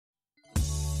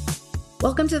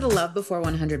Welcome to the Love Before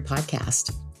 100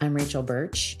 podcast. I'm Rachel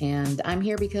Birch, and I'm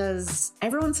here because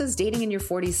everyone says dating in your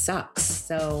 40s sucks.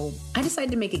 So I decided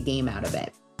to make a game out of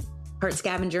it. Part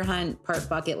scavenger hunt, part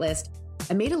bucket list.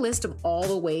 I made a list of all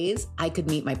the ways I could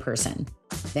meet my person.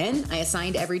 Then I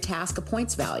assigned every task a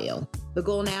points value. The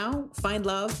goal now, find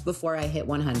love before I hit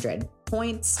 100.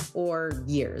 Points or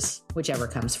years, whichever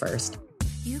comes first.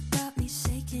 You got me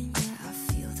shaking, yeah, I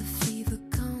feel the fever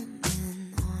coming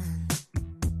on.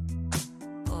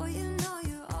 Oh, you know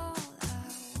you're all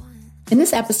I want. In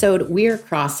this episode, we're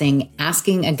crossing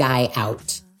asking a guy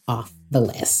out off the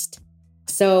list.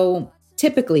 So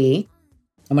typically,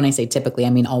 and when I say typically, I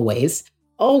mean always,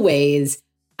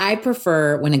 I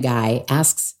prefer when a guy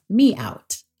asks me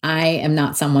out. I am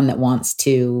not someone that wants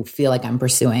to feel like I'm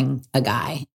pursuing a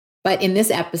guy. But in this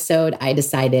episode, I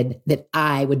decided that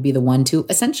I would be the one to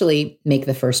essentially make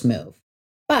the first move.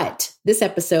 But this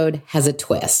episode has a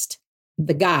twist.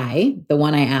 The guy, the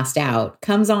one I asked out,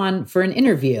 comes on for an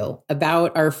interview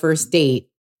about our first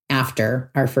date after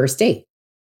our first date.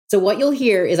 So what you'll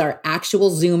hear is our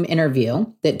actual Zoom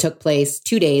interview that took place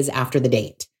 2 days after the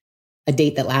date, a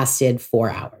date that lasted 4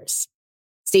 hours.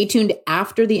 Stay tuned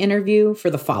after the interview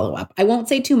for the follow-up. I won't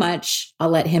say too much. I'll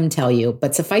let him tell you,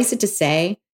 but suffice it to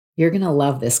say, you're going to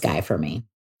love this guy for me.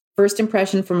 First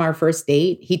impression from our first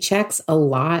date, he checks a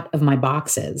lot of my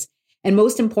boxes. And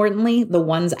most importantly, the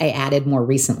ones I added more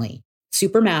recently.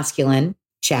 Super masculine,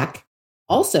 check.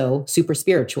 Also super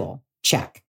spiritual,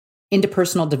 check. Into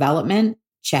personal development,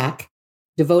 check.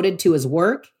 Devoted to his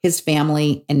work, his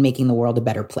family, and making the world a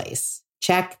better place.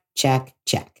 Check, check,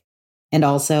 check. And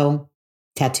also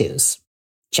tattoos,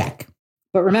 check.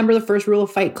 But remember the first rule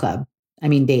of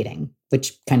dating,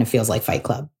 which kind of feels like Fight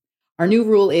Club. Our new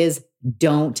rule is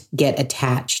don't get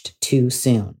attached too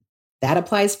soon. That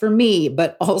applies for me,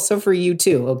 but also for you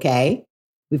too, okay?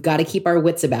 We've got to keep our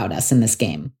wits about us in this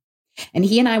game. And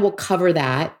he and I will cover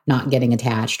that, not getting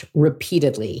attached,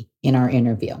 repeatedly in our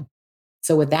interview.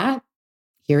 So with that,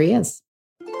 here he is.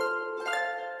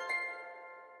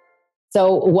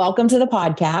 So welcome to the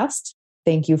podcast.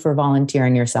 Thank you for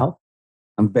volunteering yourself.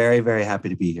 I'm very, very happy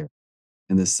to be here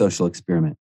in this social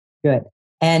experiment. Good.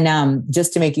 And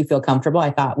just to make you feel comfortable,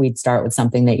 I thought we'd start with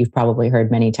something that you've probably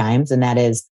heard many times. And that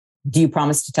is, do you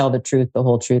promise to tell the truth, the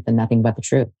whole truth, and nothing but the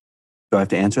truth? Do I have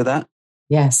to answer that?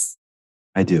 Yes.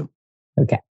 I do.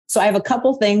 Okay. So I have a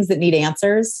couple things that need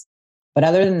answers. But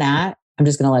other than that, I'm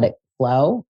just going to let it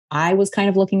flow. I was kind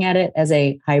of looking at it as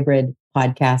a hybrid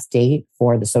podcast date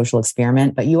for the social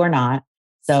experiment, but you are not.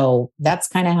 So that's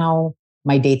kind of how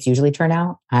my dates usually turn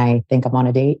out. I think I'm on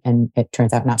a date and it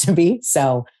turns out not to be.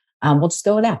 So we'll just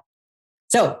go with that.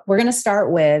 So we're going to start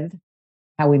with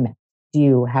how we met. Do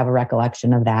you have a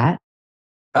recollection of that?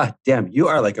 Damn, you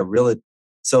are like a real...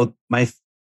 So my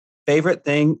favorite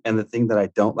thing and the thing that I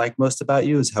don't like most about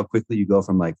you is how quickly you go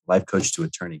from like life coach to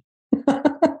attorney.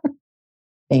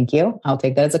 Thank you. I'll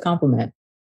take that as a compliment.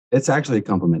 It's actually a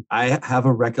compliment. I have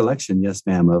a recollection, yes,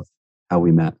 ma'am, of how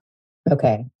we met.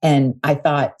 Okay. And I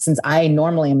thought, since I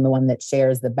normally am the one that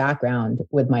shares the background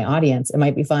with my audience, it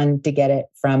might be fun to get it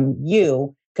from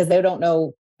you because they don't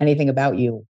know anything about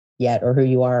you yet or who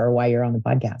you are or why you're on the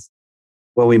podcast.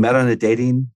 Well, we met on a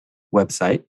dating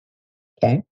website.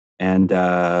 Okay. And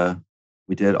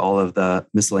we did all of the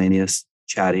miscellaneous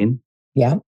chatting.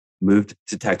 Yeah. Moved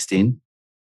to texting.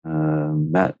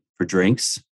 Met for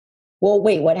drinks. Well,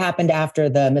 wait, what happened after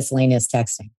the miscellaneous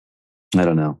texting? I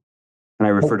don't know. Can I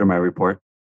refer to my report?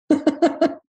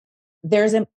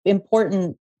 There's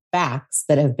important facts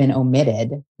that have been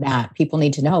omitted that people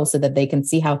need to know so that they can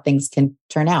see how things can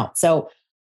turn out. So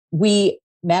we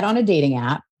met on a dating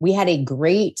app. We had a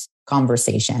great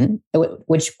conversation,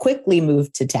 which quickly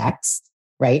moved to text,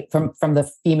 right? From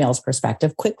the female's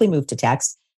perspective, quickly moved to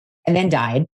text and then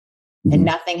died. Mm-hmm. And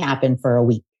nothing happened for a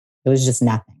week. It was just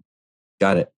nothing.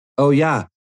 Got it. Oh, yeah.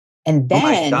 And then...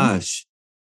 Oh, my gosh.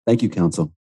 Thank you,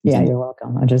 counsel. Yeah, you're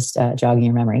welcome. I'm just jogging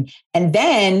your memory. And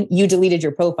then you deleted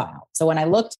your profile. So when I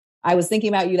looked, I was thinking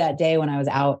about you that day when I was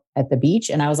out at the beach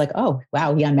and I was like, oh,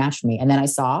 wow, he unmatched me. And then I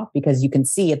saw, because you can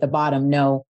see at the bottom,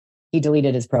 no, he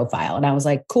deleted his profile. And I was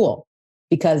like, cool.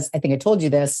 Because I think I told you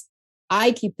this.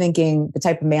 I keep thinking the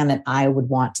type of man that I would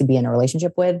want to be in a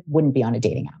relationship with wouldn't be on a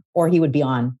dating app, or he would be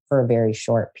on for a very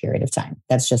short period of time.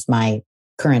 That's just my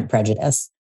current prejudice.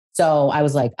 So I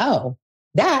was like, oh,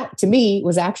 that to me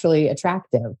was actually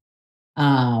attractive.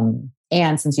 And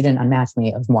since you didn't unmatch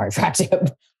me, it was more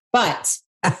attractive. But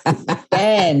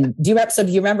then do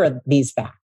you remember these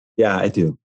facts? Yeah, I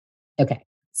do. Okay.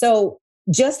 So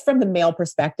just from the male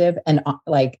perspective, and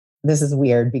this is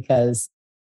weird because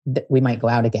we might go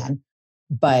out again,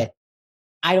 but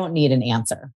I don't need an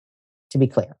answer. to be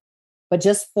clear. But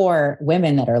just for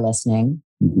women that are listening,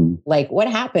 like what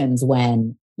happens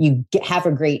when you have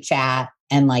a great chat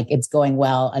and like it's going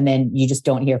well and then you just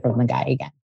don't hear from the guy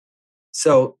again?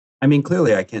 So, I mean,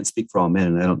 clearly I can't speak for all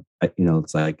men, and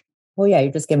it's like, well, yeah,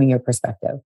 you're just giving your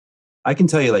perspective. I can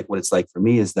tell you like what it's like for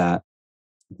me is that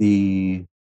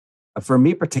for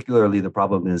me particularly, the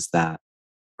problem is that,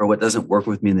 or what doesn't work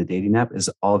with me in the dating app is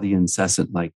all the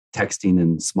incessant like texting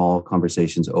and small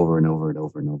conversations over and over and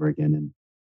over and over again. And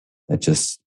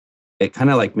it kind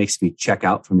of like makes me check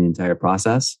out from the entire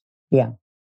process. Yeah.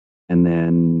 And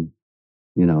then,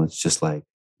 it's just like,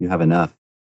 you have enough.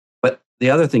 But the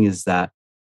other thing is that,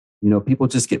 people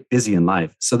just get busy in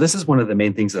life. So this is one of the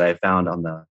main things that I found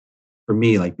for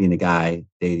me, like being a guy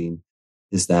dating,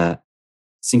 is that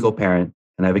single parent,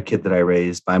 and I have a kid that I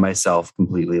raised by myself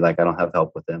completely. Like I don't have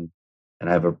help with him, and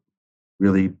I have a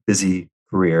really busy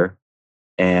career.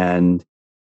 And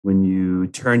when you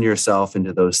turn yourself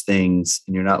into those things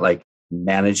and you're not like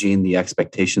managing the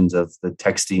expectations of the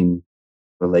texting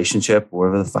relationship,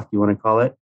 whatever the fuck you want to call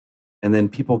it. And then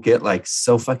people get like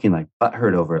so fucking like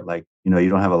butthurt over it. Like, you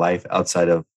don't have a life outside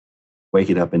of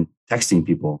waking up and texting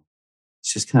people.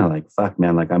 It's just kind of like, fuck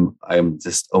man, like I'm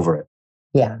just over it.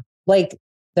 Yeah. Like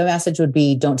the message would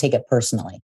be, don't take it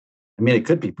personally. I mean, it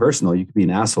could be personal. You could be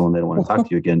an asshole and they don't want to talk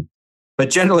to you again. But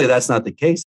generally that's not the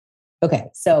case. Okay.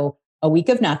 So a week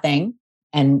of nothing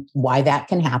and why that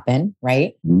can happen,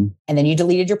 right? Mm-hmm. And then you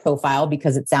deleted your profile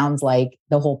because it sounds like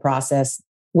the whole process,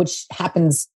 which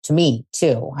happens to me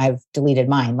too. I've deleted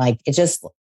mine. Like it's just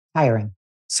tiring.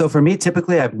 So for me,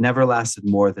 typically I've never lasted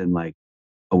more than like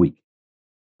a week.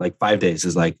 Like 5 days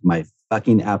is like my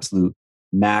fucking absolute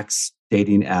max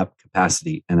dating app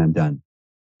capacity, and I'm done.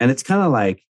 And it's kind of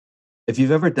like, if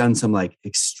you've ever done some like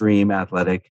extreme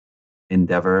athletic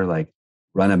endeavor, like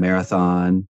run a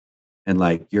marathon, and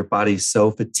like your body's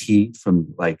so fatigued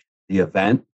from like the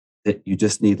event that you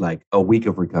just need like a week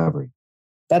of recovery.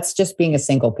 That's just being a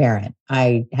single parent.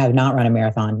 I have not run a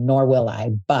marathon, nor will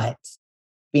I, but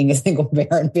being a single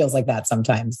parent feels like that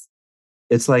sometimes.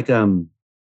 It's like to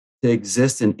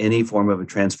exist in any form of a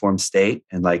transformed state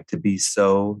and like to be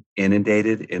so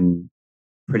inundated in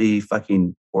pretty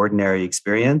fucking ordinary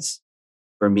experience,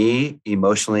 for me,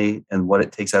 emotionally, and what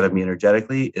it takes out of me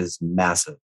energetically is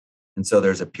massive. And so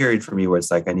there's a period for me where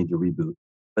it's like, I need to reboot.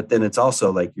 But then it's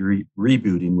also like you're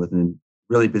rebooting with a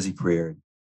really busy career,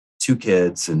 2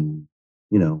 kids, and,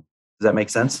 does that make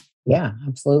sense? Yeah,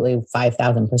 absolutely.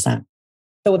 5,000%.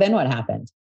 So then what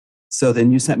happened? So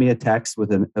then you sent me a text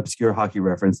with an obscure hockey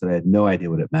reference that I had no idea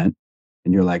what it meant.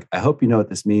 And you're like, I hope you know what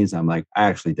this means. I'm like, I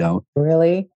actually don't.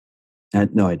 Really? I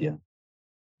had no idea.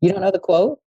 You don't know the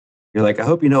quote? You're like, I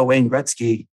hope you know Wayne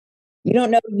Gretzky. You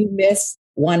don't know you miss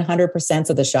 100%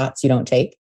 of the shots you don't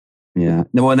take? Yeah.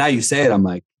 No, well, now you say it, I'm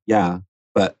like, yeah.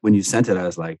 But when you sent it, I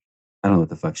was like, I don't know what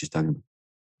the fuck she's talking about.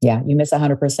 Yeah, you miss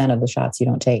 100% of the shots you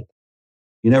don't take.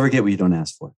 You never get what you don't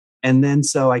ask for. And then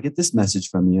so I get this message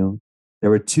from you. There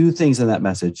were 2 things in that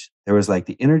message. There was like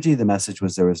the energy of the message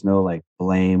was there was no like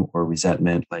blame or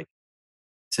resentment. Like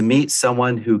to meet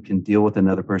someone who can deal with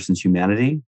another person's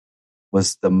humanity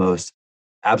was the most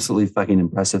absolutely fucking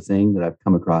impressive thing that I've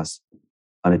come across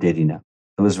on a dating app.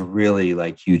 It was really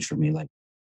like huge for me. Like,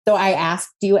 so I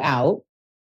asked you out.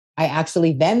 I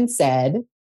actually then said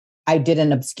I did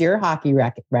an obscure hockey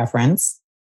reference.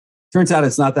 Turns out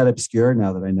it's not that obscure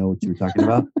now that I know what you were talking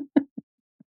about.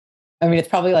 I mean, it's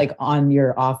probably like on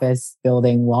your office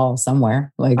building wall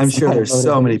somewhere. Like I'm sure there's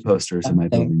so many posters in my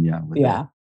building. Yeah. Yeah.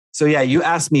 So yeah, you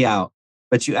asked me out,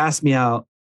 but you asked me out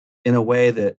in a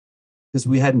way that, because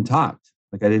we hadn't talked.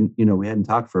 Like I didn't, we hadn't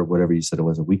talked for whatever you said it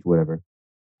was, a week or whatever.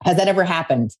 Has that ever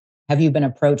happened? Have you been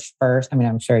approached first? I mean,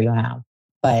 I'm sure you have,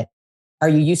 but are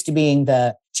you used to being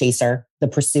the chaser, the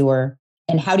pursuer?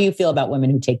 And how do you feel about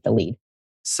women who take the lead?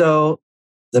 So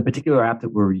the particular app that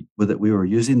we were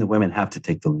using, the women have to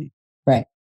take the lead. Right.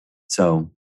 So.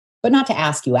 But not to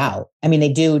ask you out. I mean,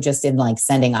 they do just in like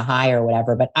sending a hi or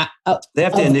whatever, but they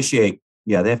have to initiate.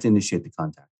 Yeah, they have to initiate the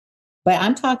contact. But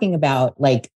I'm talking about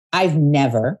like, I've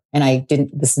never, and I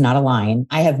didn't, this is not a line.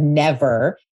 I have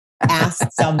never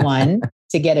asked someone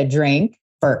to get a drink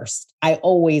first. I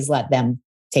always let them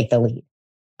take the lead.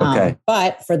 Okay.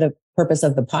 But for the purpose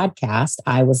of the podcast,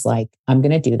 I was like, I'm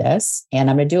going to do this and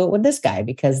I'm going to do it with this guy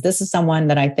because this is someone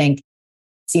that I think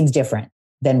seems different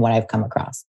than what I've come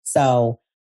across. So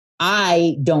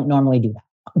I don't normally do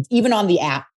that. Even on the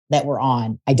app that we're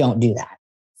on, I don't do that.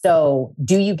 So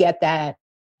do you get that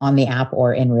on the app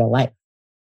or in real life?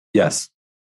 Yes.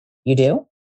 You do?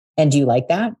 And do you like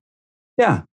that?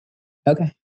 Yeah.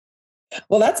 Okay.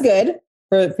 Well, that's good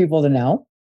for people to know.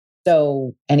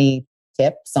 So any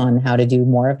tips on how to do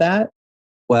more of that?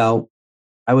 Well,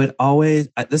 this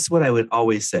is what I would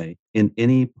always say in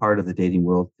any part of the dating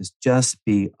world is just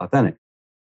be authentic.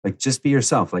 Like just be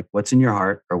yourself, like what's in your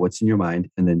heart or what's in your mind,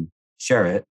 and then share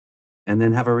it and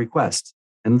then have a request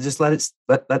and just let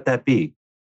that be.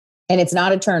 And it's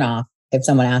not a turnoff if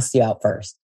someone asks you out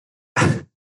first.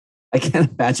 I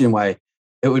can't imagine why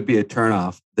it would be a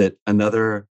turnoff that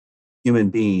another human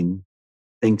being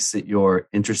thinks that you're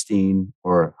interesting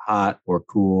or hot or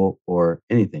cool or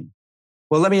anything.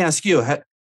 Well, let me ask you,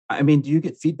 do you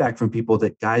get feedback from people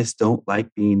that guys don't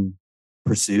like being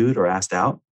pursued or asked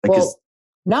out?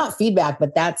 Not feedback,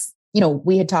 but that's,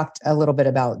 we had talked a little bit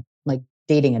about like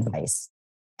dating advice.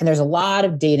 And there's a lot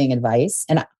of dating advice.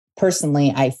 And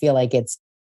personally, I feel like it's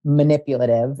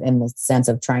manipulative in the sense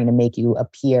of trying to make you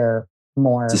appear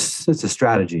more. It's a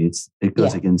strategy. It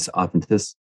goes against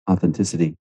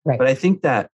authenticity. Right. But I think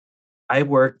that I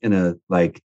work in the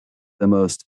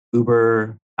most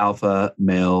uber alpha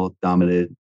male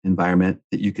dominated environment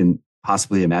that you can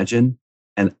possibly imagine.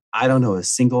 And I don't know a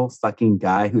single fucking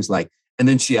guy who's like, and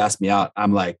then she asked me out.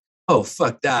 I'm like, oh,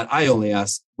 fuck that. I only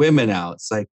ask women out.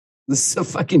 It's like, this is so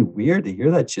fucking weird to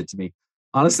hear that shit to me.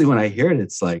 Honestly, when I hear it,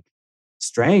 it's like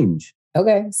strange.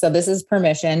 Okay. So this is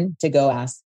permission to go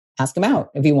ask him out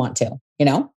if you want to,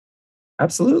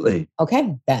 Absolutely.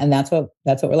 Okay. That's what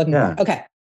we're looking for. Okay.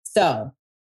 So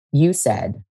you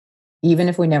said, even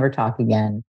if we never talk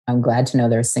again, I'm glad to know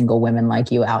there's single women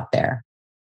like you out there.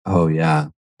 Oh, yeah.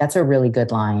 That's a really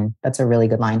good line.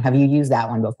 Have you used that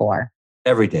one before?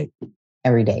 Every day.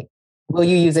 Will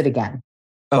you use it again?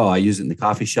 Oh, I use it in the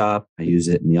coffee shop. I use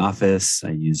it in the office. I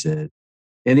use it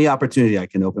any opportunity I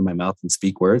can open my mouth and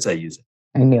speak words. I use it.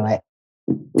 I knew it.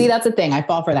 See, that's the thing. I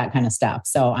fall for that kind of stuff.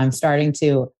 So I'm starting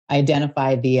to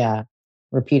identify the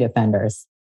repeat offenders.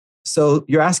 So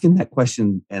you're asking that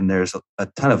question and there's a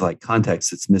ton of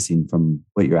context that's missing from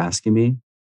what you're asking me.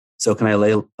 So can I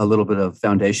lay a little bit of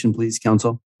foundation, please,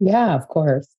 counsel? Yeah, of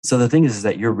course. So the thing is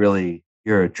that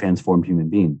you're a transformed human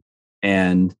being.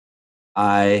 And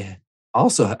I've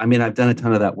done a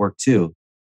ton of that work too.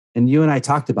 And you and I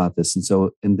talked about this. And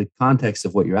so in the context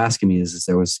of what you're asking me is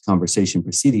there was conversation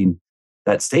preceding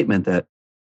that statement that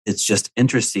it's just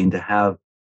interesting to have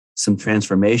some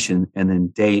transformation and then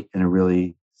date in a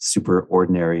really super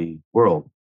ordinary world.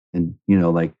 And,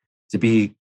 to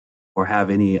be or have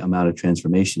any amount of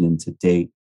transformation and to date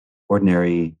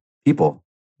ordinary people.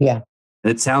 Yeah.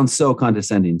 And it sounds so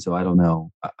condescending. So I don't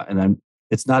know.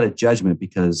 It's not a judgment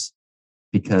because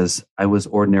I was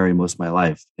ordinary most of my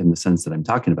life in the sense that I'm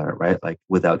talking about it, right? Like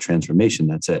without transformation,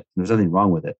 that's it. There's nothing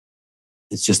wrong with it.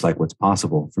 It's just like what's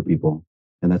possible for people.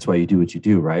 And that's why you do what you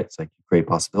do, right? It's like you create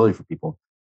possibility for people.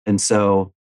 And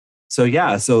so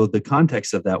the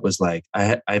context of that was like,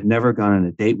 I've never gone on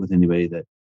a date with anybody that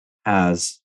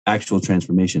has actual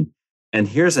transformation. And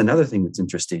here's another thing that's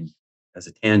interesting as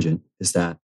a tangent is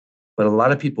that, but a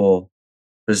lot of people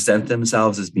present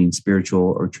themselves as being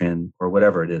spiritual or trans or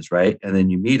whatever it is, right? And then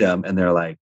you meet them and they're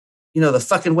like, the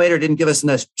fucking waiter didn't give us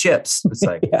enough chips. It's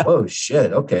like, oh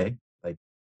shit, okay. Like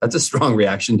that's a strong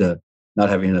reaction to not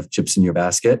having enough chips in your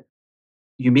basket.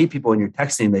 You meet people and you're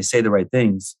texting, they say the right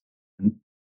things.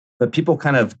 But people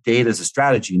kind of date as a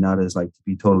strategy, not as to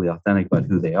be totally authentic about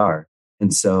who they are.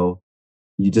 And so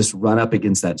you just run up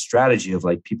against that strategy of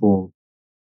people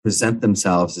present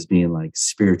themselves as being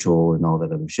spiritual and all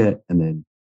that other shit. And then,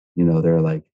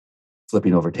 they're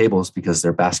flipping over tables because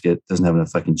their basket doesn't have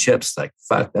enough fucking chips.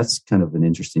 Fuck, that's kind of an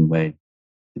interesting way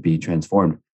to be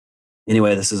transformed.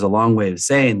 Anyway, this is a long way of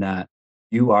saying that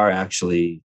you are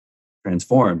actually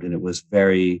transformed. And it was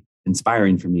very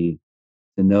inspiring for me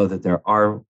to know that there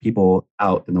are people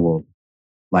out in the world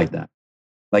like that.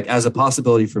 As a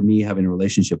possibility for me having a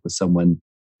relationship with someone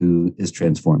who is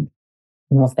transformed.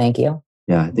 Well, thank you.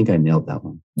 Yeah, I think I nailed that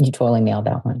one. You totally nailed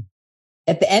that one.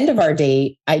 At the end of our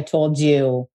date, I told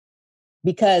you,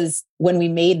 because when we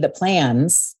made the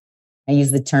plans, I use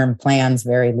the term plans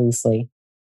very loosely.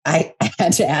 I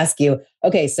had to ask you,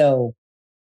 okay, so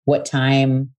what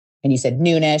time? And you said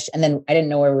noonish. And then I didn't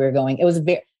know where we were going. It was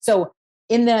so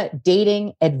in the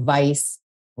dating advice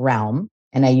realm,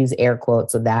 and I use air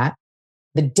quotes with that,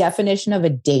 the definition of a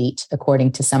date,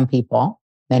 according to some people,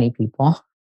 many people,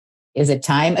 is a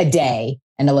time, a day,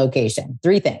 and a location.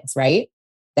 3 things, right?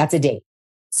 That's a date.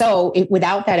 So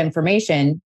without that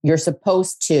information, you're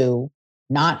supposed to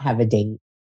not have a date.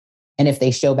 And if they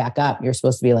show back up, you're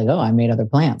supposed to be like, oh, I made other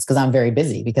plans because I'm very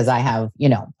busy because I have,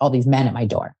 all these men at my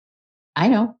door. I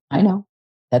know.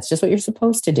 That's just what you're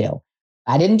supposed to do.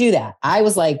 I didn't do that. I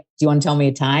was like, do you want to tell me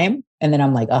a time? And then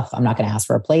I'm like, oh, I'm not going to ask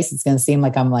for a place. It's going to seem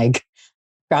like I'm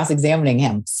cross-examining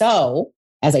him. So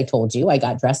as I told you, I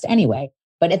got dressed anyway.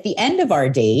 But at the end of our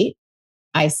date,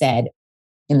 I said,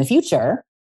 in the future,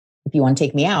 if you want to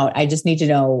take me out, I just need to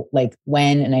know like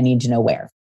when and I need to know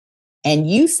where. And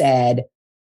you said,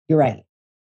 you're right.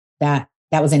 That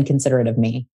was inconsiderate of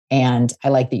me. And I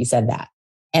like that you said that.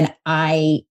 And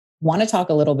I want to talk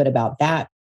a little bit about that.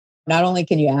 Not only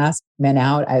can you ask men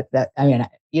out,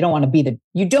 you don't want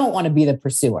to be the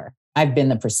pursuer. I've been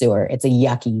the pursuer. It's a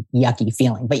yucky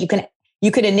feeling, but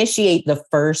you could initiate the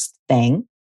first thing.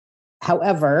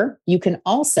 However, you can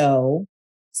also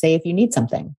say if you need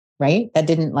something, right? That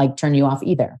didn't like turn you off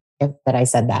either. That I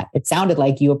said that. It sounded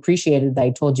like you appreciated that I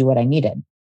told you what I needed.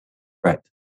 Right.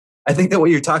 I think that what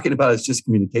you're talking about is just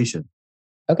communication.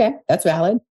 Okay, that's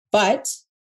valid.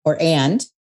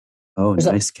 Oh,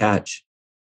 nice catch.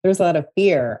 There's a lot of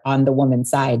fear on the woman's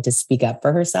side to speak up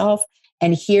for herself.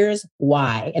 And here's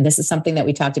why. And this is something that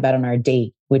we talked about on our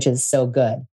date, which is so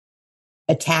good.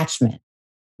 Attachment.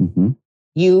 Mm-hmm.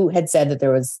 You had said that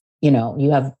there was,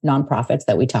 you have nonprofits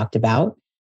that we talked about.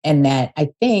 And that I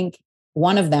think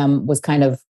one of them was kind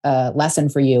of a lesson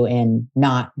for you in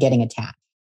not getting attached.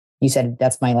 You said,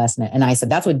 that's my lesson. And I said,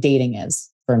 that's what dating is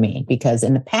for me. Because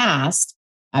in the past,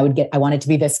 I wanted to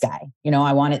be this guy.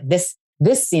 I wanted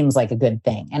this seems like a good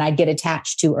thing. And I'd get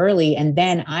attached too early. And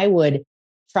then I would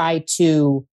try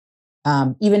to,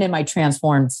 even in my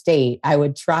transformed state, I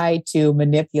would try to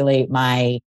manipulate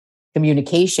my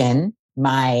communication,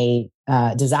 my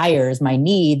desires, my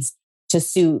needs to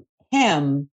suit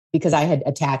him because I had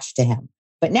attached to him.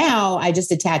 But now I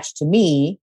just attach to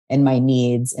me and my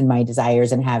needs and my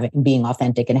desires and being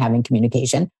authentic and having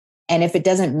communication. And if it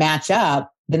doesn't match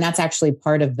up, then that's actually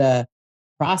part of the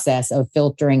process of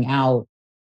filtering out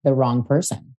the wrong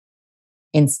person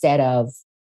instead of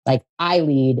like I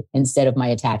lead instead of my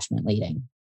attachment leading.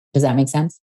 Does that make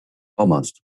sense?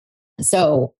 Almost.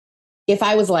 So if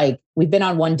I was like, we've been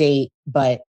on one date,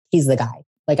 but he's the guy,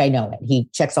 like I know it. He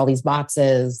checks all these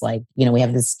boxes. Like, we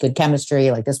have this good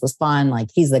chemistry. Like this was fun. Like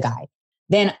he's the guy.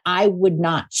 Then I would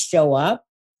not show up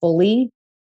fully.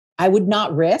 I would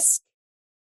not risk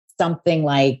something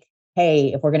like,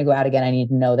 hey, if we're going to go out again, I need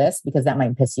to know this because that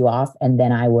might piss you off. And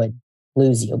then I would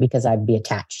lose you because I'd be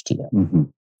attached to you. Mm-hmm.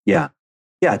 Yeah.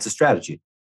 Yeah. It's a strategy.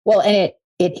 Well, and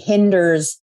it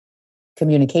hinders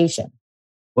communication.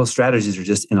 Well, strategies are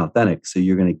just inauthentic. So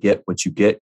you're going to get what you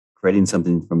get creating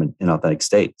something from an inauthentic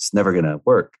state. It's never going to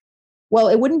work. Well,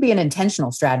 it wouldn't be an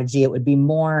intentional strategy. It would be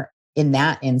more in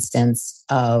that instance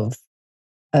of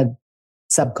a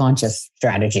subconscious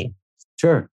strategy.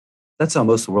 Sure. That's how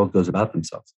most of the world goes about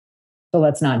themselves. So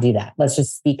let's not do that. Let's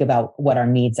just speak about what our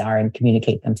needs are and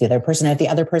communicate them to the other person. If the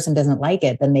other person doesn't like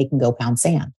it, then they can go pound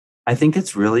sand. I think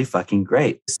it's really fucking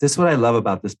great. This is what I love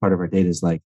about this part of our date is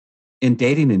like in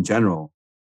dating in general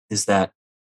is that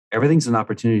everything's an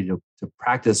opportunity to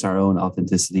practice our own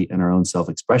authenticity and our own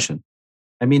self-expression.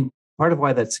 I mean, part of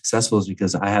why that's successful is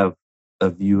because I have a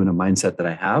view and a mindset that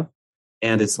I have.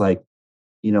 And it's like,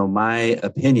 my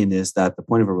opinion is that the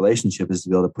point of a relationship is to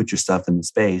be able to put your stuff in the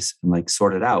space and like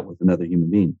sort it out with another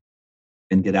human being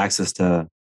and get access to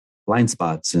blind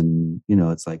spots. And,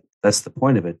 it's like, that's the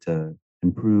point of it, to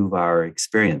improve our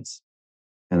experience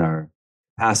and our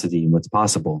capacity and what's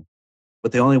possible.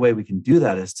 But the only way we can do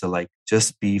that is to like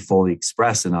just be fully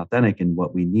expressed and authentic in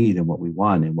what we need and what we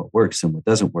want and what works and what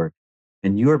doesn't work.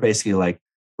 And you are basically like,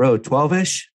 bro,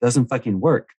 12-ish doesn't fucking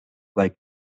work. Like,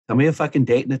 tell me a fucking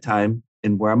date and a time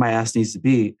and where my ass needs to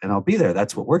be, and I'll be there.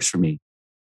 That's what works for me.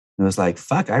 And it was like,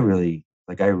 fuck, I really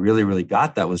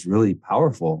got that. Was really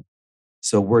powerful.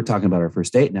 So we're talking about our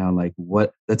first date now. Like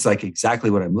that's like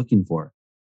exactly what I'm looking for.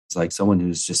 It's like someone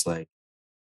who's just like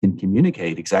can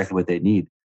communicate exactly what they need.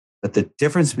 But the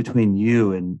difference between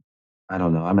you and, I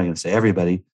don't know, I'm not going to say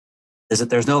everybody, is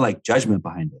that there's no like judgment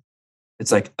behind it.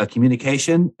 It's like a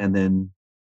communication and then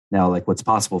now like what's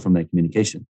possible from that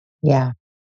communication. Yeah.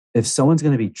 If someone's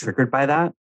going to be triggered by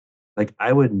that, like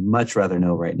I would much rather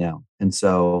know right now. And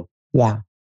so yeah,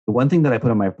 the one thing that I put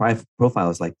on my profile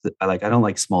is like, I don't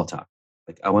like small talk.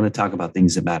 Like I want to talk about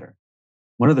things that matter.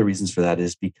 One of the reasons for that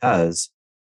is because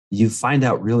you find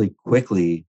out really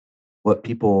quickly what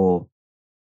people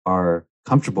are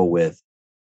comfortable with.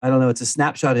 I don't know. It's a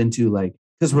snapshot into like,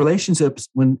 because relationships,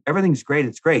 when everything's great,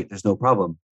 it's great. There's no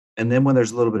problem. And then when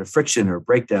there's a little bit of friction or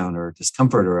breakdown or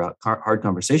discomfort or a hard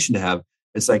conversation to have,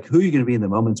 it's like, who are you going to be in the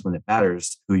moments when it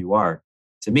matters who you are?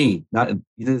 To me,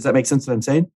 does that make sense what I'm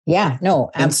saying? Yeah, no,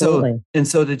 absolutely. And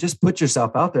so to just put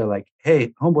yourself out there like,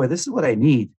 hey, homeboy, this is what I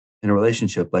need in a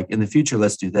relationship. Like in the future,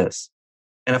 let's do this.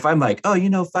 And if I'm like,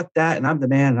 oh, fuck that. And I'm the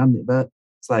man but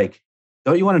it's like,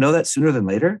 don't you want to know that sooner than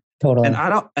later? Totally. And I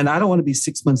don't want to be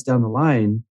 6 months down the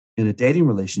line in a dating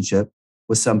relationship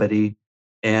with somebody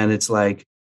and it's like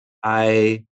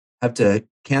I have to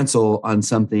cancel on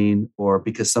something or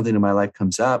because something in my life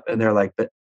comes up and they're like, but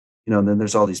then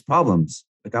there's all these problems.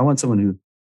 Like I want someone who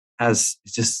has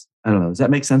just, I don't know. Does that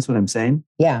make sense what I'm saying?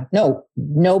 Yeah. No.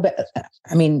 But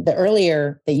I mean, the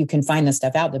earlier that you can find this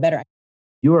stuff out, the better.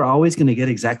 You are always going to get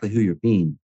exactly who you're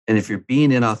being. And if you're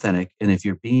being inauthentic and if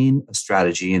you're being a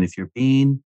strategy and if you're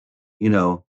being,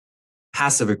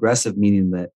 passive aggressive,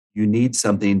 meaning that you need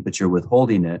something, but you're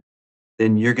withholding it,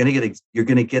 then you're going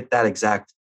to get that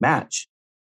exact match.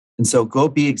 And so go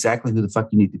be exactly who the fuck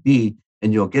you need to be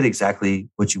and you'll get exactly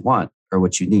what you want or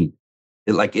what you need.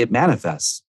 It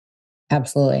manifests.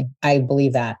 Absolutely. I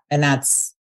believe that. And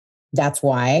that's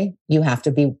why you have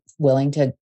to be willing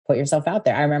to put yourself out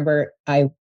there. I remember I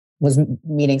was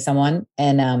meeting someone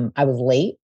and I was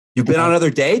late. You've been on other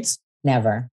dates?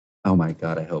 Never. Oh my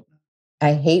God, I hope.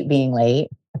 I hate being late,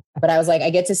 but I was like, I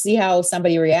get to see how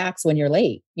somebody reacts when you're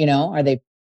late. Are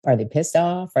they pissed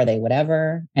off? Are they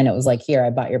whatever? And it was like, here, I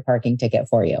bought your parking ticket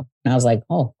for you. And I was like,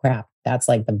 oh crap, that's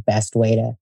like the best way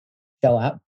to show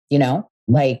up,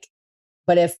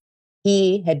 but if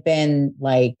he had been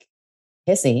like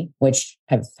pissy, which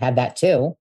I've had that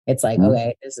too, it's like,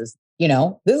 okay, this is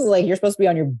like, you're supposed to be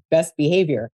on your best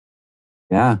behavior.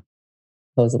 Yeah.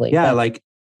 Supposedly. Yeah. Like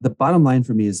the bottom line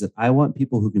for me is that I want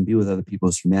people who can be with other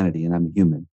people's humanity and I'm a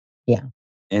human. Yeah.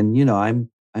 And,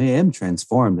 I am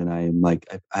transformed and I am like,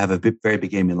 I have a very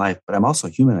big game in life, but I'm also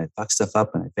human. I fuck stuff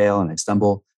up and I fail and I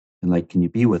stumble. And like, can you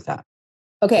be with that?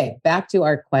 Okay. Back to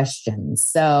our questions.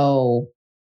 So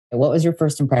what was your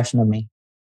first impression of me,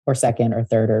 or second or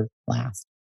third or last?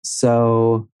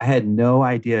 So I had no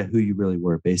idea who you really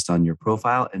were based on your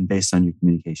profile and based on your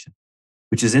communication,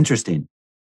 which is interesting.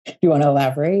 You want to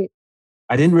elaborate?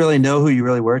 I didn't really know who you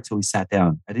really were until we sat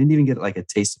down. I didn't even get like a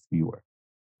taste of who you were.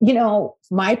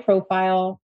 My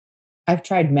profile, I've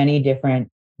tried many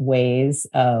different ways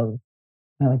of.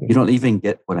 You don't even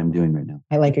get what I'm doing right now.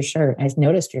 I like your shirt. I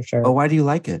noticed your shirt. Oh, why do you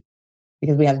like it?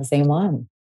 Because we have the same one.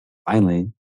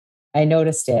 Finally. I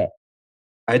noticed it.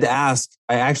 I had to ask.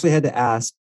 I actually had to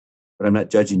ask, but I'm not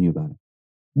judging you about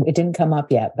it. It didn't come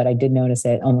up yet, but I did notice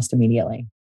it almost immediately.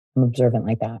 I'm observant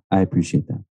like that. I appreciate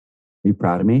that. Are you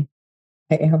proud of me?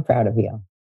 I am proud of you.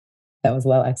 That was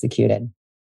well executed.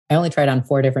 I only tried on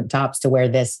 4 different tops to wear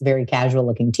this very casual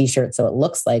looking t-shirt. So it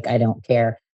looks like I don't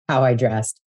care how I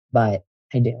dressed, but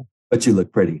I do. But you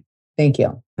look pretty. Thank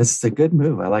you. This is a good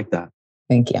move. I like that.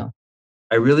 Thank you.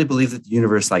 I really believe that the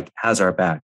universe has our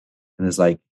back and is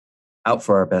out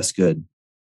for our best good.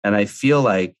 And I feel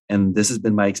like, and this has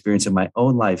been my experience in my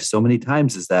own life so many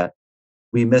times, is that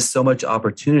we miss so much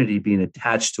opportunity being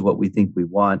attached to what we think we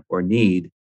want or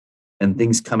need, and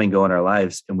things come and go in our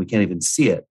lives and we can't even see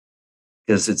it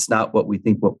because it's not what we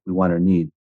think what we want or need.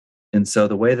 And so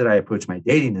the way that I approach my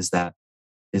dating is that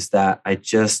I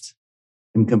just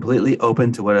am completely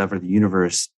open to whatever the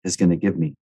universe is going to give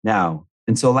me now.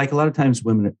 And so a lot of times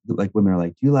women are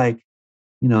like, do you like,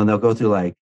 and they'll go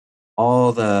through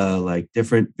all the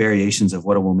different variations of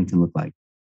what a woman can look like.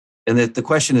 And the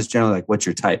question is generally what's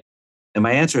your type? And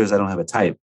my answer is I don't have a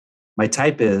type. My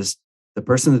type is the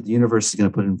person that the universe is going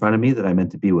to put in front of me that I'm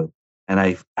meant to be with. And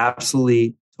I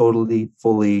absolutely, totally,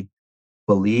 fully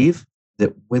believe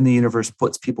that when the universe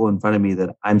puts people in front of me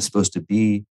that I'm supposed to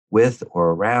be with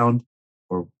or around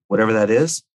or whatever that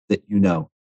is, that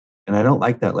And I don't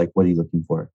like that, what are you looking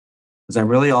for? Because I'm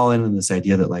really all in on this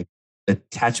idea that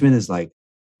attachment is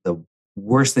the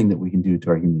worst thing that we can do to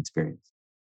our human experience.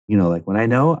 When I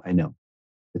know.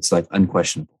 It's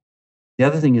unquestionable. The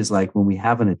other thing is when we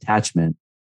have an attachment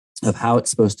of how it's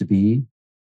supposed to be,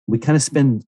 we kind of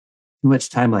spend too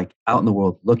much time out in the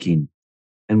world looking.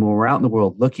 And when we're out in the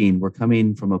world looking, we're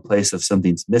coming from a place of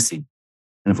something's missing.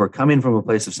 And if we're coming from a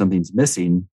place of something's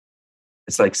missing,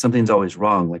 it's something's always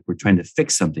wrong. We're trying to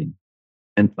fix something.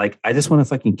 And I just want to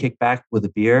fucking kick back with a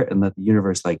beer and let the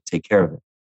universe take care of it.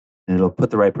 And it'll put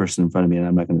the right person in front of me and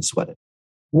I'm not going to sweat it.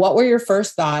 What were your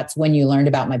first thoughts when you learned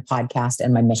about my podcast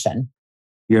and my mission?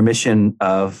 Your mission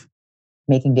of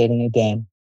making dating a game.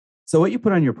 So what you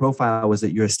put on your profile was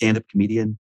that you're a stand-up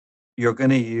comedian. You're going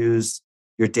to use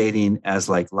your dating as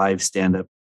live stand-up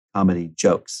comedy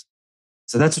jokes.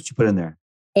 So that's what you put in there.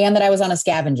 And that I was on a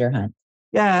scavenger hunt.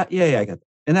 Yeah, I got that.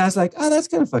 And I was like, oh, that's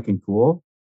kind of fucking cool.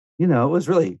 It was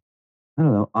really, I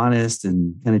don't know, honest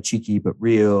and kind of cheeky, but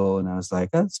real. And I was like,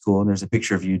 oh, that's cool. And there's a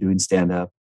picture of you doing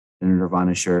stand-up in a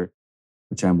Nirvana shirt,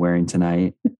 which I'm wearing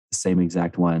tonight. The same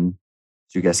exact one.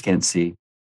 So you guys can't see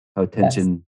how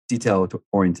detail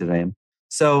oriented I am.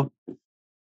 So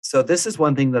this is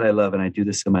one thing that I love, and I do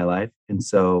this in my life. And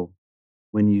so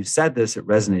when you said this, it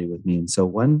resonated with me. And so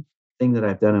one thing that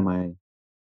I've done in my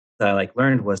that I like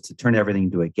learned was to turn everything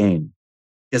into a game,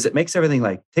 because it makes everything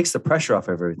like takes the pressure off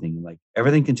of everything. Like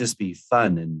everything can just be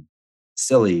fun and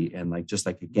silly and like just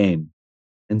like a game.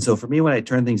 And so for me, when I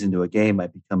turn things into a game, I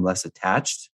become less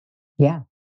attached. Yeah. Like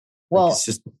Well, it's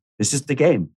just a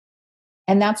game.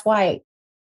 and that's why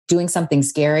doing something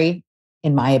scary,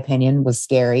 in my opinion, was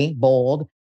scary, bold,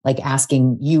 like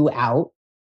asking you out,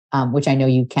 which I know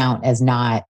you count as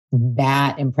not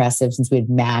that impressive since we had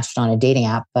matched on a dating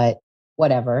app, but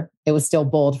whatever. It was still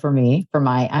bold for me,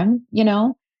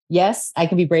 yes, I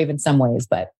can be brave in some ways,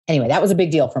 but anyway, that was a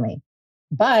big deal for me.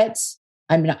 But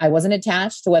I wasn't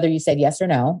attached to whether you said yes or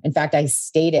no. In fact, I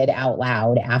stated out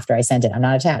loud after I sent it, I'm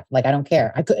not attached. Like, I don't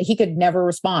care. He could never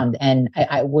respond and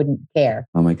I wouldn't care.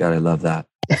 Oh my God, I love that.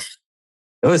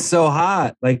 It was so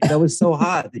hot. Like that was so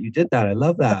hot that you did that. I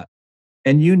love that.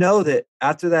 And you know that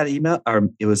after that email, or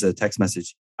it was a text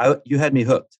message, you had me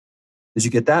hooked. Did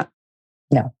you get that?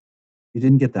 No. You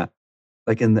didn't get that.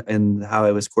 Like in how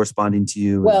I was corresponding to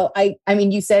you. Well, I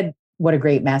mean, you said what a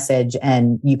great message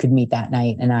and you could meet that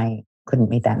night and I couldn't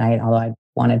meet that night, although I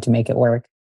wanted to make it work.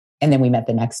 And then we met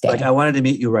the next day. Like I wanted to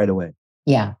meet you right away.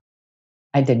 Yeah,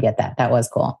 I did get that. That was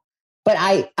cool. But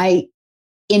I,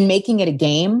 in making it a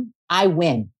game, I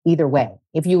win either way.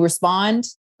 If you respond,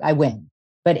 I win.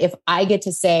 But if I get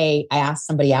to say, I asked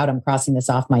somebody out, I'm crossing this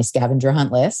off my scavenger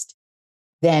hunt list,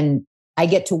 then I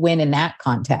get to win in that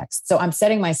context. So I'm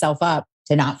setting myself up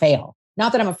to not fail.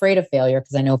 Not that I'm afraid of failure,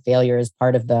 because I know failure is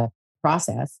part of the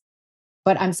process,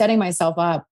 but I'm setting myself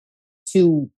up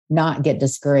to not get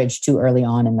discouraged too early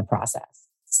on in the process.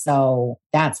 So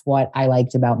that's what I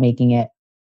liked about making it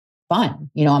fun.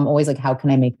 I'm always like, how can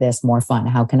I make this more fun?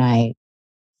 How can I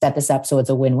set this up so it's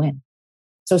a win-win?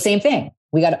 So same thing.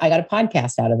 I got a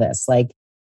podcast out of this. Like,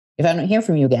 if I don't hear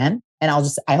from you again,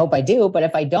 and I hope I do, but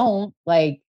if I don't,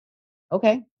 like,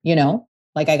 okay,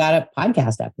 like I got a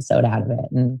podcast episode out of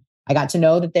it. And I got to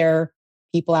know that there are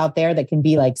people out there that can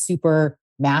be like super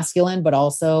masculine, but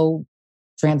also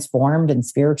transformed and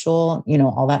spiritual,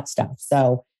 all that stuff.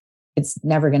 So it's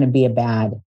never going to be a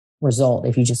bad result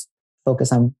if you just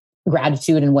focus on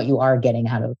gratitude and what you are getting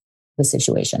out of the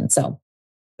situation. So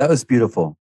that was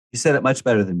beautiful. You said it much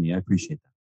better than me. I appreciate that.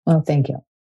 Well, thank you.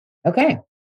 Okay.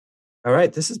 All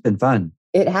right. This has been fun.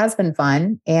 It has been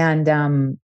fun.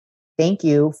 And thank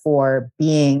you for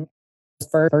being the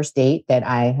first date that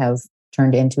I have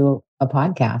turned into a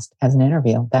podcast as an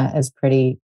interview. That is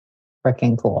pretty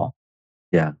freaking cool.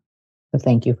 Yeah. So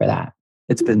thank you for that.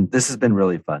 This has been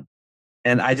really fun.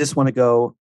 And I just want to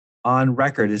go on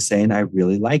record as saying, I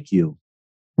really like you.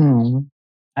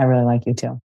 I really like you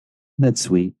too. That's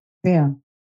sweet. Yeah.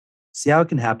 See how it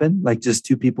can happen? Like just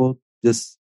two people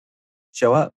just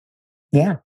show up.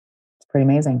 Yeah. It's pretty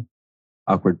amazing.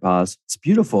 Awkward pause. It's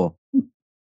beautiful.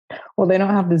 Well, they don't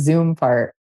have the Zoom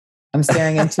part. I'm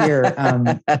staring into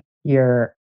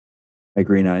your my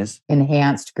green eyes.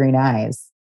 Enhanced green eyes.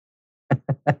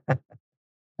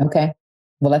 Okay.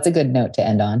 Well, that's a good note to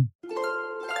end on.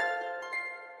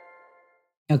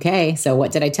 Okay. So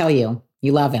what did I tell you?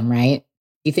 You love him, right?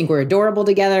 You think we're adorable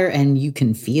together and you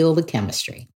can feel the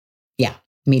chemistry. Yeah,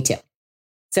 me too.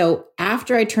 So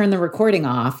after I turned the recording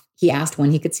off, he asked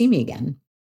when he could see me again.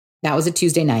 That was a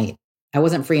Tuesday night. I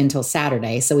wasn't free until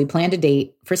Saturday, so we planned a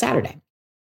date for Saturday.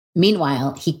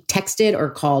 Meanwhile, he texted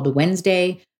or called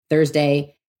Wednesday,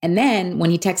 Thursday, and then when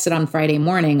he texted on Friday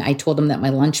morning, I told him that my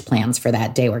lunch plans for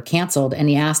that day were canceled, and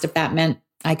he asked if that meant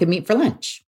I could meet for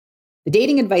lunch. The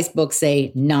dating advice books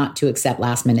say not to accept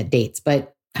last-minute dates,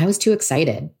 but I was too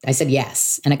excited. I said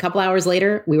yes, and a couple hours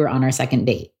later, we were on our second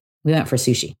date. We went for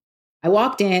sushi. I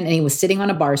walked in, and he was sitting on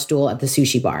a bar stool at the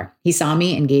sushi bar. He saw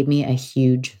me and gave me a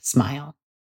huge smile.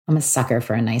 I'm a sucker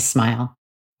for a nice smile.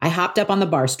 I hopped up on the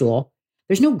bar stool.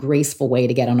 There's no graceful way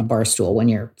to get on a bar stool when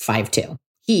you're 5'2".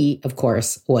 He, of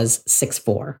course, was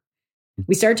 6'4".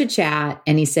 We start to chat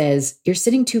and he says, "You're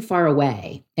sitting too far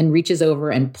away," and reaches over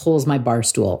and pulls my bar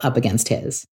stool up against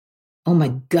his. "Oh my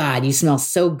God, you smell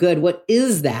so good. What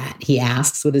is that?" he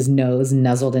asks with his nose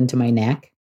nuzzled into my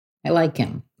neck. I like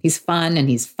him. He's fun and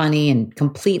he's funny and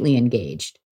completely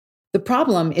engaged. The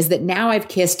problem is that now I've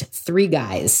kissed 3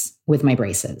 guys with my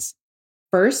braces.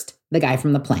 First, the guy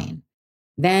from the plane.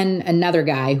 Then another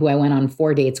guy who I went on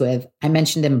 4 dates with. I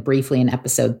mentioned him briefly in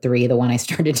episode 3, the one I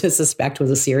started to suspect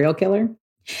was a serial killer.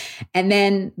 And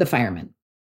then the fireman.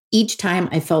 Each time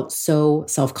I felt so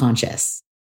self-conscious.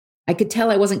 I could tell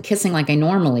I wasn't kissing like I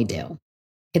normally do.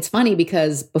 It's funny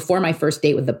because before my first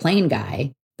date with the plane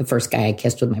guy, the first guy I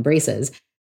kissed with my braces,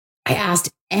 I asked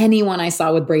anyone I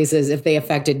saw with braces if they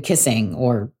affected kissing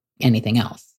or anything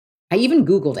else. I even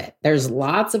Googled it. There's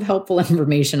lots of helpful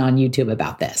information on YouTube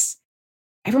about this.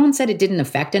 Everyone said it didn't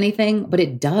affect anything, but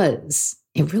it does.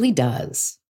 It really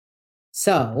does.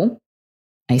 So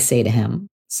I say to him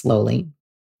slowly,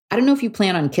 I don't know if you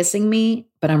plan on kissing me,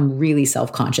 but I'm really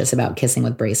self-conscious about kissing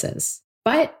with braces.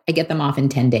 But I get them off in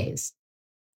 10 days.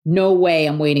 No way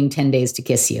I'm waiting 10 days to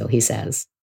kiss you, he says.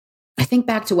 I think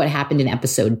back to what happened in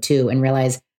episode 2 and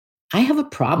realize I have a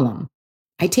problem.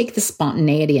 I take the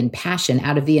spontaneity and passion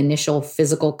out of the initial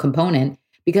physical component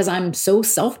because I'm so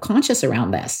self-conscious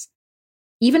around this.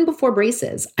 Even before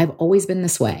braces, I've always been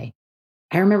this way.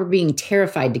 I remember being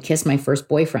terrified to kiss my first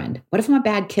boyfriend. What if I'm a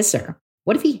bad kisser?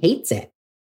 What if he hates it?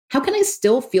 How can I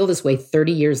still feel this way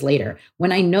 30 years later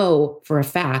when I know for a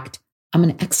fact I'm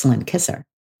an excellent kisser?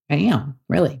 I am,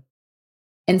 really.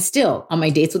 And still, on my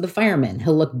dates with the fireman,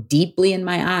 he'll look deeply in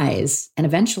my eyes, and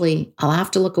eventually I'll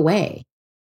have to look away.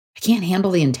 I can't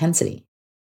handle the intensity.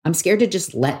 I'm scared to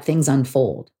just let things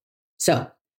unfold. So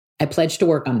I pledge to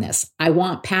work on this. I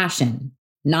want passion,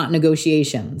 not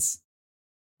negotiations.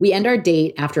 We end our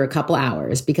date after a couple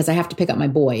hours because I have to pick up my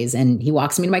boys, and he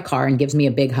walks me to my car and gives me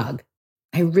a big hug.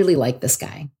 I really like this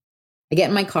guy. I get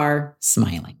in my car,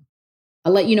 smiling.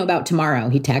 I'll let you know about tomorrow,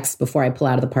 he texts before I pull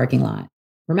out of the parking lot.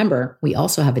 Remember, we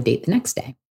also have a date the next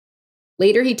day.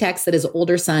 Later, he texts that his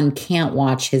older son can't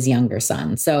watch his younger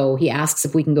son, so he asks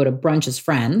if we can go to brunch as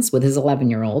friends with his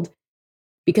 11-year-old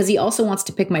because he also wants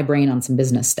to pick my brain on some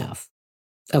business stuff.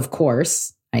 Of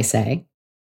course, I say.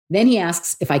 Then he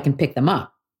asks if I can pick them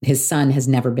up. His son has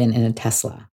never been in a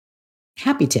Tesla.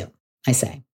 Happy to, I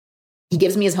say. He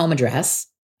gives me his home address.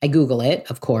 I Google it,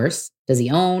 of course. Does he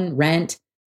own, rent?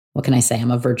 What can I say?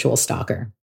 I'm a virtual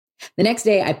stalker. The next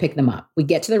day, I pick them up. We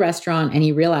get to the restaurant, and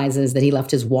he realizes that he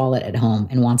left his wallet at home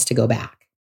and wants to go back.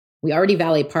 We already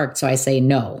valet parked, so I say,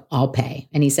 no, I'll pay.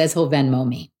 And he says he'll Venmo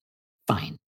me.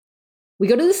 Fine. We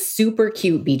go to this super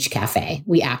cute beach cafe.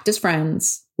 We act as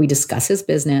friends. We discuss his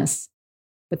business.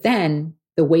 But then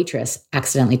the waitress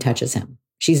accidentally touches him.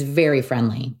 She's very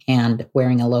friendly and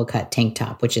wearing a low-cut tank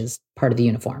top, which is part of the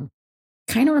uniform.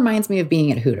 Kind of reminds me of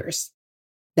being at Hooters.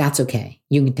 That's okay.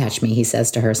 You can touch me, he says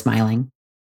to her, smiling.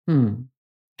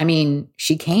 I mean,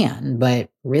 she can, but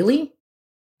really?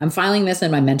 I'm filing this in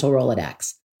my mental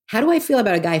Rolodex. How do I feel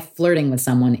about a guy flirting with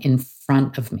someone in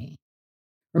front of me?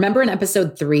 Remember in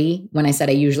episode 3 when I said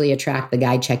I usually attract the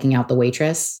guy checking out the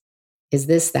waitress? Is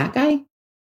this that guy?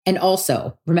 And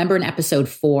also, remember in episode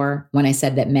 4 when I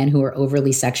said that men who are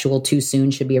overly sexual too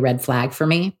soon should be a red flag for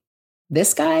me?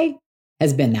 This guy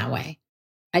has been that way.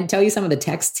 I'd tell you some of the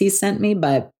texts he sent me,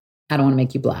 but I don't want to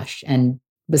make you blush. And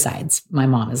besides, my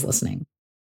mom is listening.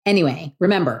 Anyway,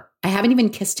 remember, I haven't even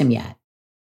kissed him yet.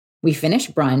 We finish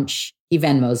brunch. He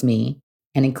Venmos me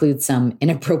and includes some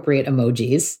inappropriate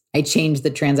emojis. I change the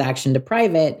transaction to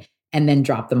private and then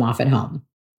drop them off at home.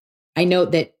 I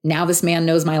note that now this man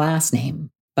knows my last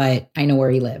name, but I know where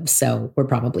he lives, so we're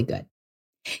probably good.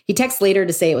 He texts later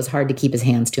to say it was hard to keep his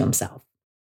hands to himself.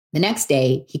 The next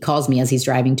day, he calls me as he's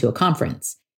driving to a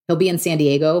conference. He'll be in San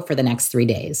Diego for the next 3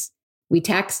 days. We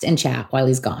text and chat while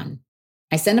he's gone.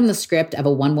 I send him the script of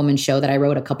a one-woman show that I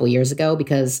wrote a couple years ago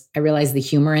because I realize the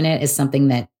humor in it is something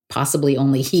that possibly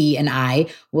only he and I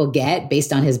will get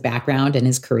based on his background and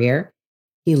his career.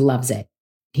 He loves it.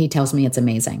 He tells me it's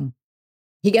amazing.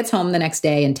 He gets home the next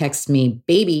day and texts me,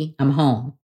 "Baby, I'm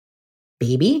home."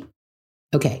 Baby?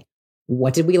 Okay,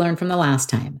 what did we learn from the last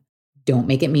time? Don't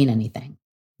make it mean anything.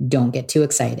 Don't get too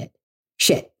excited.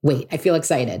 Shit, wait, I feel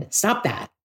excited. Stop that.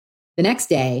 The next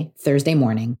day, Thursday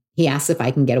morning, he asks if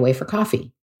I can get away for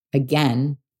coffee.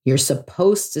 Again, you're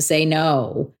supposed to say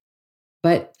no,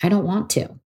 but I don't want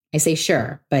to. I say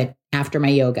sure, but after my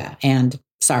yoga, and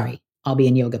sorry, I'll be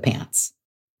in yoga pants.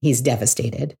 He's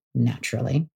devastated,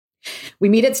 naturally. We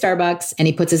meet at Starbucks, and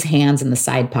he puts his hands in the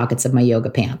side pockets of my yoga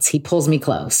pants. He pulls me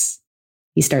close.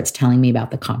 He starts telling me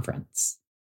about the conference.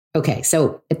 Okay,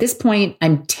 so at this point,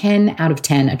 I'm 10 out of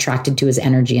 10 attracted to his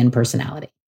energy and personality.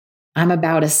 I'm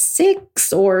about a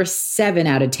 6 or 7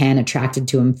 out of 10 attracted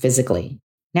to him physically.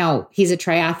 Now, he's a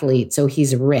triathlete, so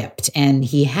he's ripped, and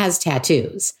he has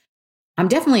tattoos. I'm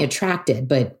definitely attracted,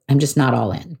 but I'm just not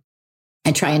all in.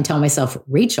 I try and tell myself,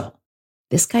 Rachel,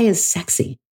 this guy is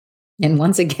sexy. And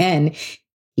once again,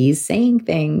 he's saying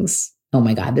things. Oh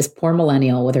my God, this poor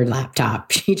millennial with her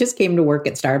laptop. She just came to work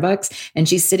at Starbucks and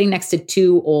she's sitting next to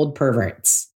 2 old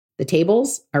perverts. The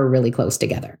tables are really close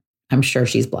together. I'm sure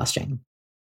she's blushing.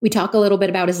 We talk a little bit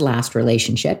about his last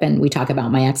relationship and we talk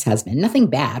about my ex-husband. Nothing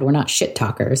bad. We're not shit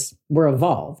talkers. We're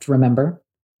evolved, remember?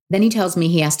 Then he tells me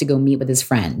he has to go meet with his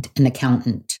friend, an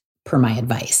accountant, per my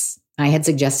advice. I had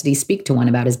suggested he speak to one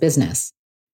about his business.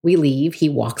 We leave. He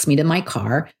walks me to my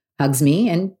car, hugs me,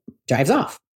 and drives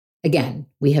off. Again,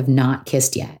 we have not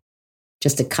kissed yet.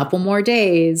 Just a couple more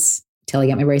days till I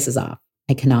get my braces off.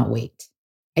 I cannot wait.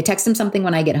 I text him something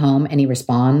when I get home and he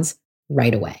responds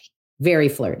right away. Very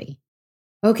flirty.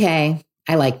 Okay,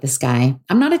 I like this guy.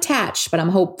 I'm not attached, but I'm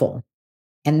hopeful.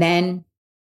 And then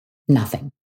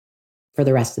nothing for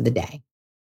the rest of the day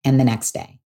and the next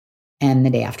day and the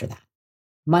day after that.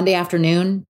 Monday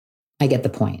afternoon, I get the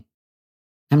point.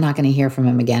 I'm not going to hear from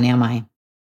him again, am I?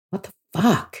 What the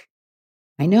fuck?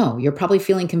 I know, you're probably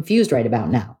feeling confused right about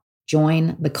now.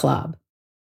 Join the club.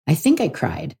 I think I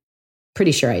cried.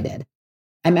 Pretty sure I did.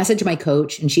 I message my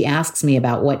coach and she asks me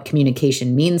about what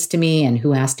communication means to me and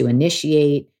who has to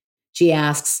initiate. She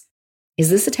asks, is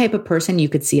this the type of person you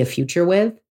could see a future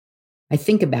with? I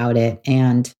think about it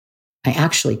and I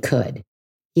actually could.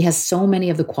 He has so many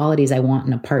of the qualities I want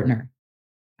in a partner.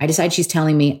 I decide she's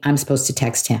telling me I'm supposed to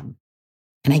text him.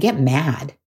 And I get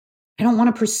mad. I don't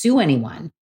want to pursue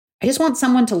anyone. I just want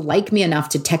someone to like me enough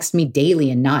to text me daily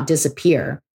and not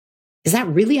disappear. Is that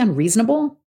really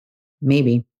unreasonable?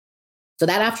 Maybe. So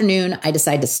that afternoon, I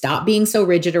decide to stop being so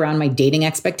rigid around my dating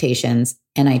expectations,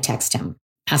 and I text him,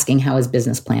 asking how his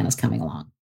business plan is coming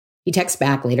along. He texts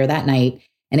back later that night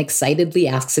and excitedly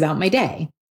asks about my day.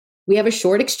 We have a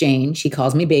short exchange. He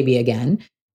calls me baby again,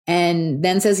 and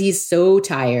then says he's so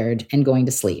tired and going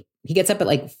to sleep. He gets up at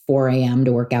like 4 a.m.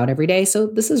 to work out every day, so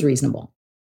this is reasonable.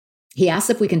 He asks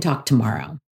if we can talk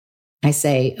tomorrow. I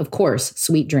say, of course,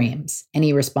 sweet dreams. And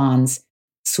he responds,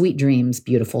 sweet dreams,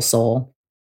 beautiful soul.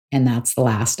 And that's the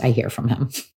last I hear from him.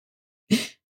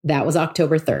 That was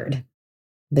October 3rd,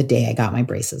 the day I got my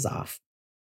braces off.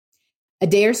 A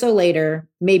day or so later,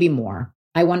 maybe more,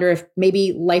 I wonder if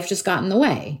maybe life just got in the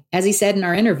way. As he said in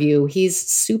our interview, he's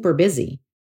super busy.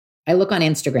 I look on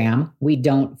Instagram. We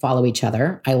don't follow each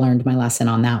other. I learned my lesson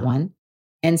on that one.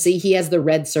 And see, he has the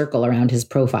red circle around his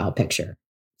profile picture.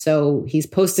 So he's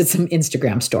posted some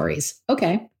Instagram stories.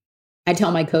 Okay. I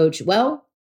tell my coach, well,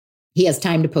 he has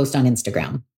time to post on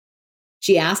Instagram.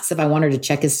 She asks if I want her to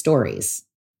check his stories.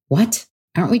 What?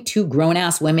 Aren't we two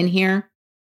grown-ass women here?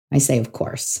 I say, of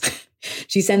course.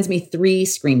 She sends me 3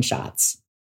 screenshots.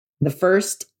 The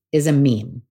first is a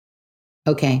meme.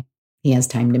 Okay, he has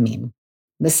time to meme.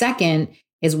 The second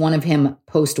is one of him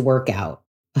post-workout.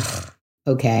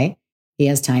 Okay, he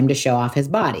has time to show off his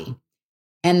body.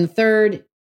 And the third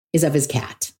is of his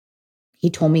cat. He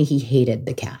told me he hated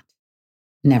the cat.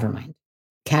 Never mind.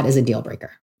 Cat is a deal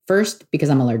breaker. First, because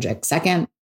I'm allergic. Second,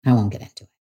 I won't get into it.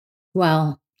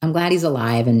 Well, I'm glad he's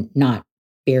alive and not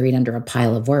buried under a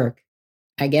pile of work.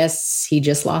 I guess he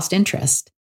just lost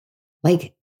interest.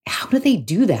 Like, how do they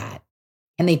do that?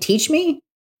 Can they teach me?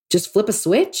 Just flip a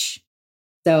switch?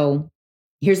 So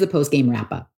here's the post-game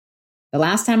wrap-up. The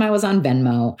last time I was on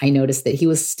Venmo, I noticed that he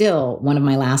was still one of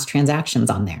my last transactions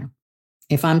on there.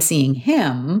 If I'm seeing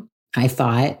him, I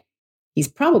thought, he's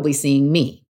probably seeing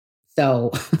me.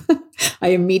 So I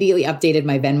immediately updated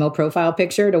my Venmo profile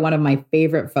picture to one of my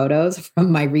favorite photos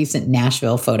from my recent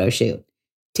Nashville photo shoot.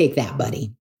 Take that,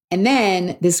 buddy. And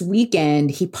then this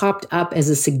weekend, he popped up as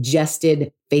a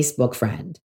suggested Facebook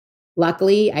friend.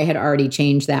 Luckily, I had already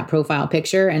changed that profile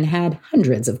picture and had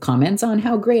hundreds of comments on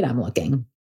how great I'm looking.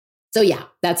 So yeah,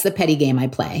 that's the petty game I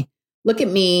play. Look at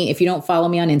me. If you don't follow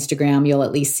me on Instagram, you'll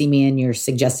at least see me in your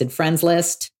suggested friends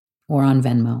list or on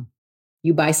Venmo.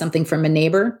 You buy something from a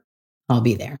neighbor, I'll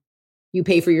be there. You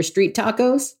pay for your street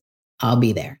tacos, I'll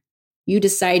be there. You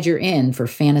decide you're in for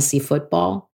fantasy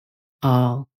football,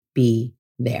 I'll be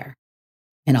there.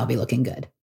 And I'll be looking good.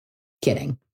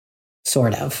 Kidding.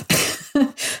 Sort of.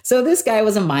 So this guy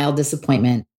was a mild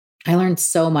disappointment. I learned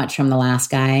so much from the last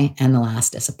guy and the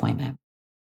last disappointment.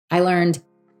 I learned,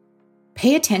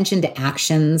 pay attention to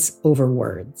actions over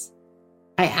words.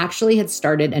 I actually had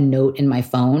started a note in my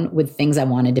phone with things I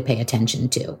wanted to pay attention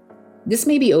to. This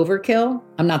may be overkill.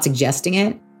 I'm not suggesting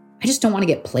it. I just don't want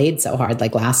to get played so hard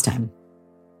like last time.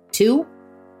 2,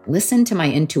 listen to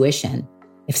my intuition.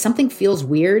 If something feels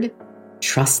weird,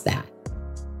 trust that.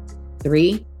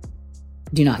 3,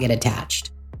 do not get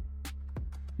attached.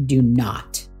 Do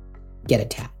not get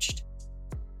attached.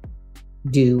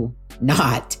 Do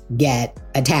not get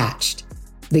attached.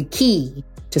 The key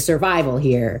to survival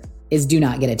here is do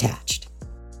not get attached.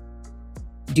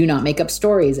 Do not make up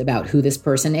stories about who this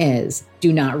person is.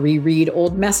 Do not reread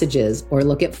old messages or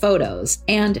look at photos.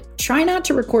 And try not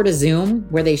to record a Zoom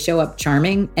where they show up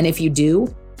charming. And if you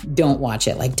do, don't watch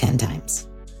it like 10 times.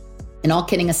 And all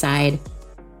kidding aside,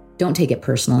 don't take it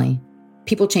personally.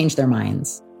 People change their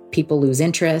minds. People lose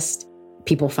interest.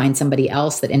 People find somebody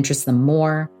else that interests them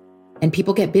more. And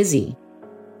people get busy.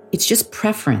 It's just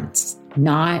preference,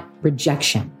 not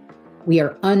rejection. We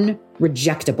are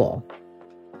unrejectable.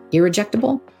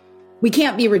 Irrejectable? We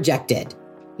can't be rejected.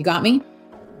 You got me?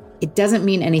 It doesn't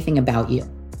mean anything about you.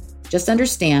 Just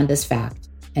understand this fact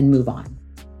and move on.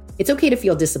 It's okay to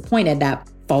feel disappointed, that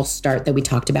false start that we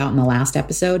talked about in the last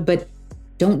episode, but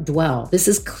don't dwell. This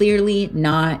is clearly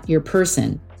not your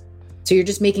person. So you're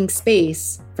just making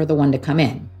space for the one to come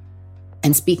in.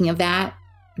 And speaking of that,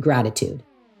 gratitude.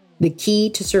 The key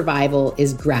to survival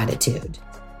is gratitude.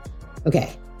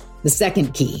 Okay, the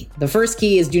second key. The first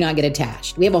key is do not get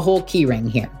attached. We have a whole key ring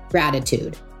here.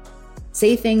 Gratitude.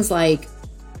 Say things like,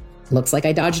 looks like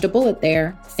I dodged a bullet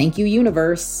there. Thank you,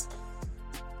 universe.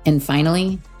 And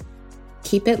finally,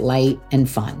 keep it light and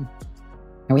fun.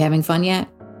 Are we having fun yet?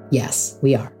 Yes,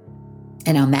 we are.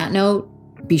 And on that note,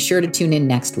 be sure to tune in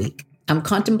next week. I'm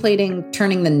contemplating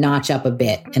turning the notch up a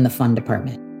bit in the fun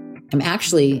department. I'm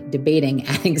actually debating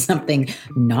adding something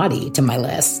naughty to my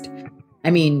list.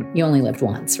 I mean, you only lived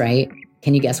once, right?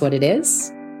 Can you guess what it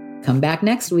is? Come back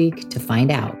next week to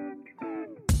find out.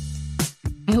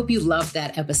 I hope you loved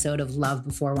that episode of Love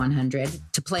Before 100.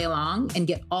 To play along and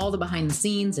get all the behind the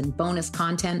scenes and bonus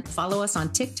content, follow us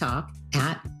on TikTok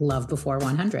at Love Before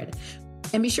 100.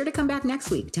 And be sure to come back next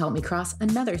week to help me cross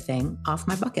another thing off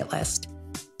my bucket list.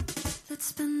 Let's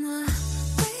spend the